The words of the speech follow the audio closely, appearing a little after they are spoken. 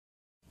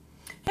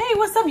Hey,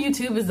 what's up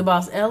YouTube? It's the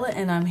boss Ella,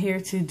 and I'm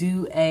here to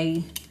do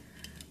a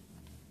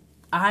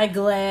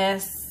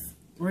eyeglass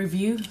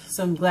review.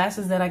 Some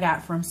glasses that I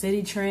got from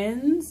City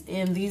Trends,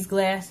 and these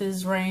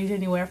glasses range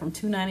anywhere from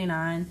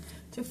 $2.99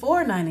 to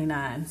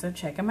 $4.99, so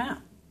check them out.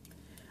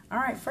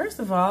 Alright, first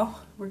of all,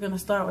 we're going to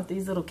start with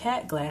these little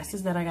cat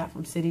glasses that I got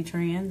from City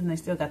Trends, and they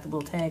still got the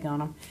little tag on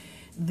them.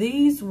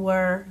 These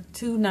were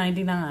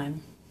 $2.99,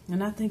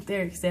 and I think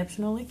they're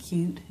exceptionally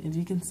cute. As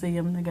you can see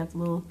them, they got the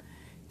little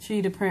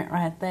cheetah print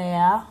right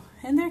there,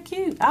 and they're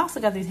cute. I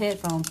also got these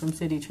headphones from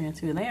City Trends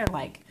too, and they're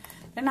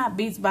not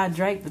Beats by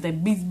Drake, but they're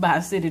Beats by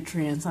City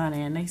Trends,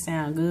 honey, and they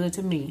sound good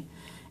to me.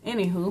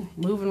 Anywho,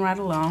 moving right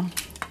along.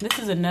 This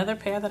is another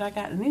pair that I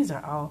got, and these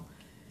are all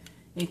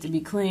need to be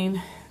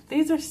cleaned.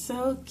 These are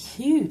so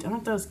cute.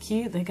 Aren't those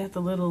cute? They got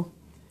the little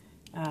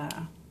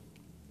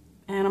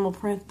animal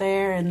print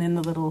there, and then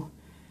the little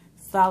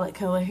solid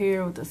color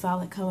here with the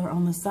solid color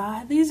on the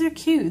side. These are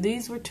cute.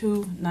 These were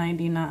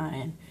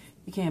 $2.99.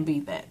 You can't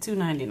beat that.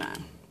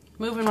 $2.99.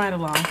 Moving right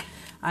along.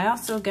 I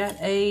also got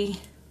a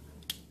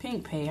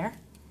pink pair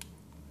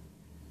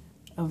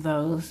of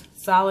those.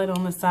 Solid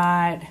on the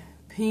side,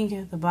 pink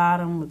at the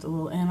bottom with the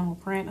little animal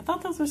print. I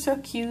thought those were so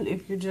cute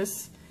if you're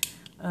just,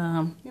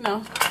 you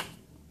know,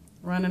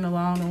 running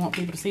along and want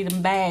people to see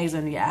them bags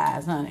under your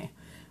eyes, honey,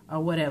 or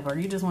whatever.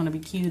 You just want to be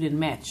cute and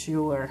match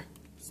your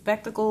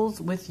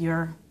spectacles with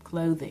your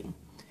clothing.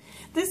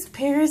 This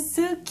pair is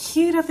so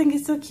cute. I think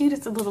it's so cute.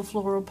 It's a little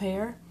floral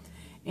pair.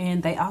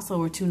 And they also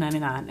were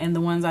 $2.99, and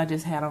the ones I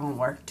just had on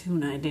were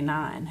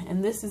 $2.99.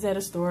 And this is at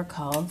a store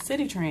called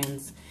City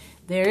Trends.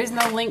 There is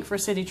no link for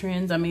City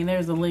Trends. I mean,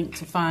 there's a link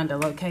to find a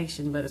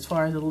location, but as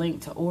far as a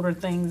link to order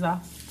things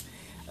off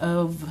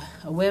of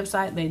a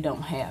website, they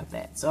don't have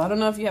that. So I don't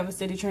know if you have a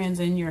City Trends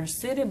in your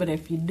city, but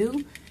if you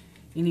do,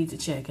 you need to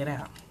check it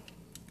out.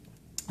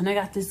 And I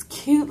got this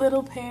cute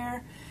little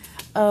pair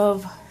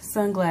of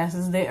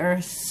sunglasses. They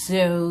are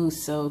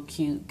so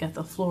cute. Got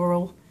the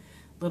floral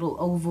little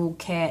oval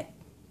cat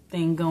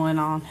thing going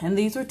on, and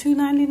these were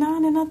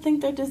 $2.99, and I think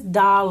they're just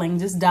darling.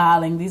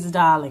 These are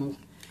darling.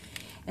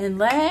 And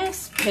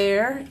last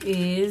pair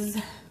is,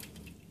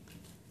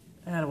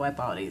 I gotta wipe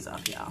all these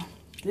off, y'all.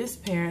 This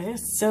pair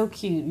is so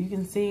cute. You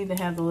can see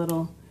they have the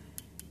little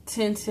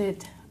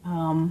tinted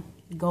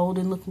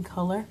golden looking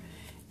color,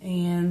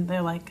 and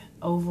they're like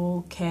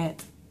oval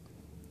cat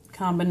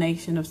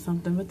combination of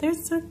something, but they're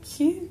so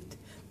cute.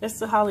 They're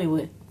so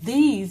Hollywood.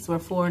 These were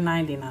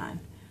 $4.99.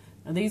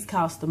 Now, these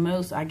cost the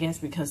most, I guess,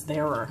 because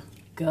they were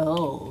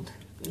gold.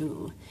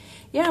 Ooh.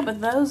 Yeah, but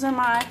those are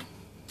my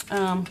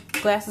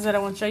glasses that I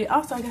want to show you.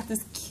 Also, I got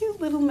this cute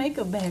little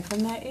makeup bag from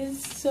that.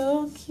 It's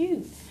so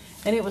cute.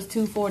 And it was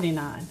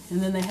 $2.49.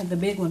 And then they had the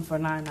big one for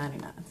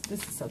 $9.99.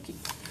 This is so cute.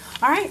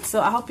 Alright, so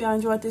I hope y'all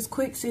enjoyed this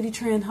quick City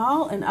Trend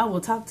haul, and I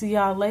will talk to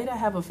y'all later.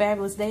 Have a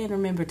fabulous day, and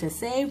remember to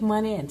save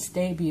money and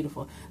stay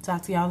beautiful.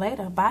 Talk to y'all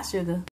later. Bye, sugar.